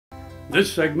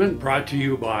This segment brought to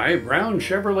you by Brown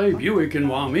Chevrolet Buick in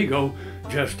Wamego,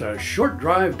 just a short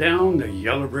drive down the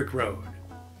Yellow Brick Road.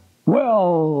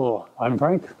 Well, I'm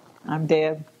Frank. I'm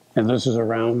Deb. And this is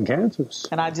Around Kansas.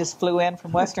 And I just flew in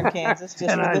from western Kansas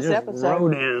just and for this I just episode.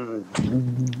 rode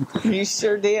in. You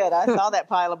sure did. I saw that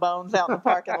pile of bones out in the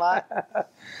parking lot.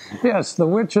 Yes, the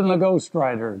witch and the ghost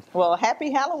rider. Well,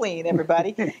 happy Halloween,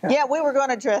 everybody. Yeah, we were going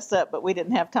to dress up, but we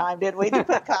didn't have time, did we, to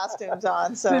put costumes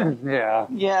on? So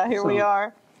yeah, here we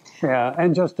are. Yeah,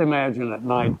 and just imagine at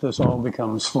night this all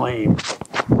becomes flame.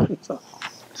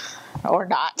 Or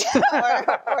not,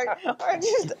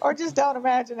 or just don't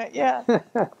imagine it. Yeah.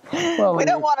 Well, we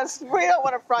don't want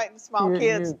to frighten small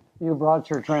kids. You brought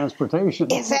your transportation.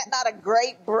 Is that not a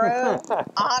great broom?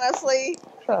 Honestly,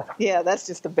 yeah, that's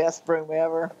just the best broom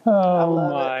ever. Oh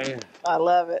my! I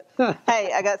love it.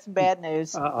 Hey, I got some bad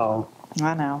news. Uh-oh.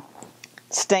 I know.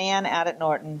 Stan out at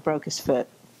Norton broke his foot.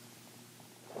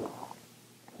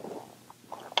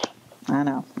 I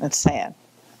know, that's sad,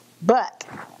 but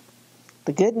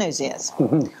the good news is,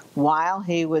 while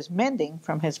he was mending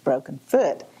from his broken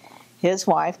foot, his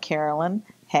wife, Carolyn,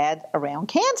 had Around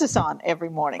Kansas on every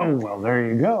morning. Oh, well, there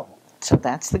you go. So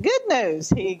that's the good news.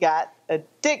 He got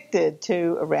addicted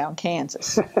to Around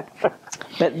Kansas.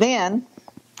 But then,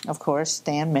 of course,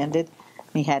 Stan mended,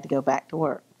 and he had to go back to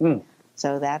work.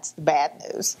 So that's the bad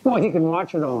news. Well, he can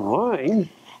watch it online.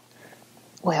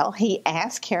 Well, he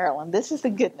asked Carolyn. This is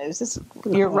the good news.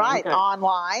 You're right, okay.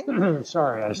 Online.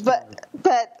 Sorry,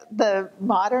 but the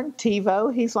modern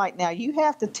TiVo, he's like, now you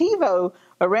have to TiVo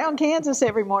Around Kansas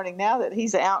every morning now that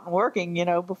he's out and working,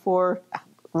 before,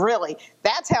 really.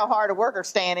 That's how hard a worker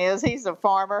Stan is. He's a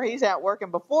farmer. He's out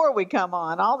working before we come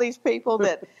on. All these people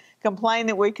that complain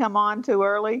that we come on too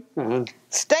early,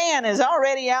 Stan is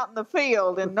already out in the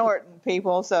field in Norton,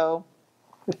 people. So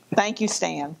thank you,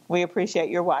 Stan. We appreciate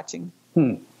your watching.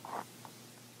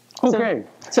 Okay.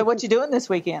 So what you doing this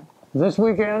weekend? This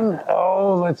weekend?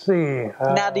 Oh, let's see.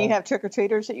 Now, do you have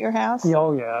trick-or-treaters at your house?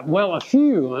 Oh, yeah. Well, a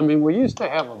few. I mean, we used to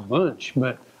have a bunch,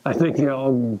 but I think they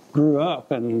all grew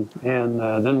up, and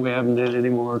then we haven't had any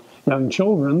more young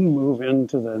children move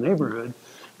into the neighborhood.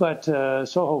 But so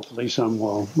hopefully some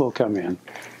will come in.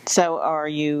 So are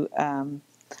you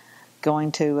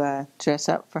going to dress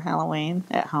up for Halloween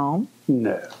at home?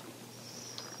 No.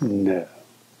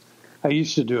 I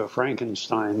used to do a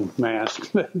Frankenstein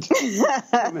mask, but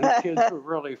the kids were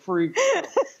really freaked out.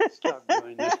 Stopped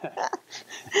doing that.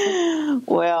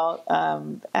 Well,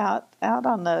 out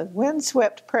on the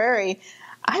windswept prairie,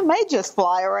 I may just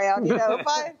fly around. If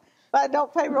I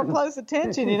don't pay real close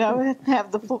attention, and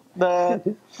have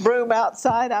the broom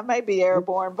outside, I may be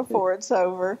airborne before it's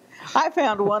over. I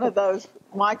found one of those.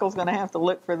 Michael's going to have to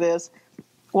look for this.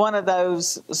 One of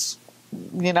those,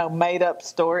 made up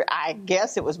story. I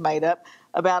guess it was made up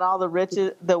about all the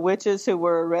witches who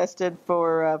were arrested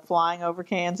for flying over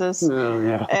Kansas. Oh,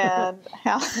 yeah. And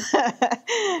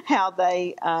how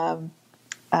they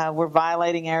were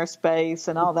violating airspace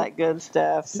and all that good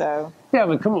stuff. So yeah,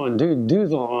 but come on, dude, do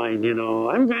the line.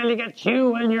 I'm going to get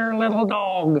you and your little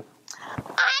dog.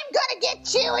 I'm going to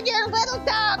get you and your little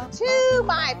dog too,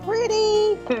 my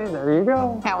pretty. There you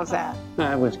go. How was that?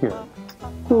 That was good.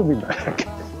 We'll be back.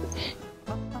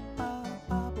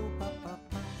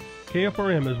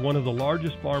 KFRM is one of the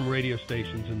largest farm radio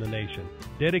stations in the nation,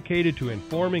 dedicated to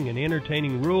informing and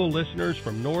entertaining rural listeners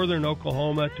from northern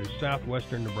Oklahoma to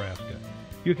southwestern Nebraska.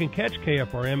 You can catch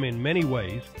KFRM in many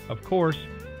ways. Of course,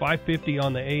 550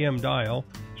 on the AM dial,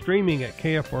 streaming at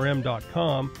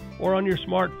kfrm.com, or on your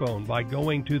smartphone by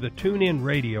going to the TuneIn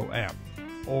Radio app,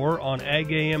 or on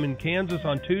Ag AM in Kansas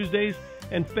on Tuesdays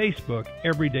and Facebook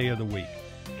every day of the week.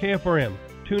 KFRM,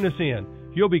 tune us in.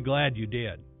 You'll be glad you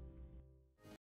did.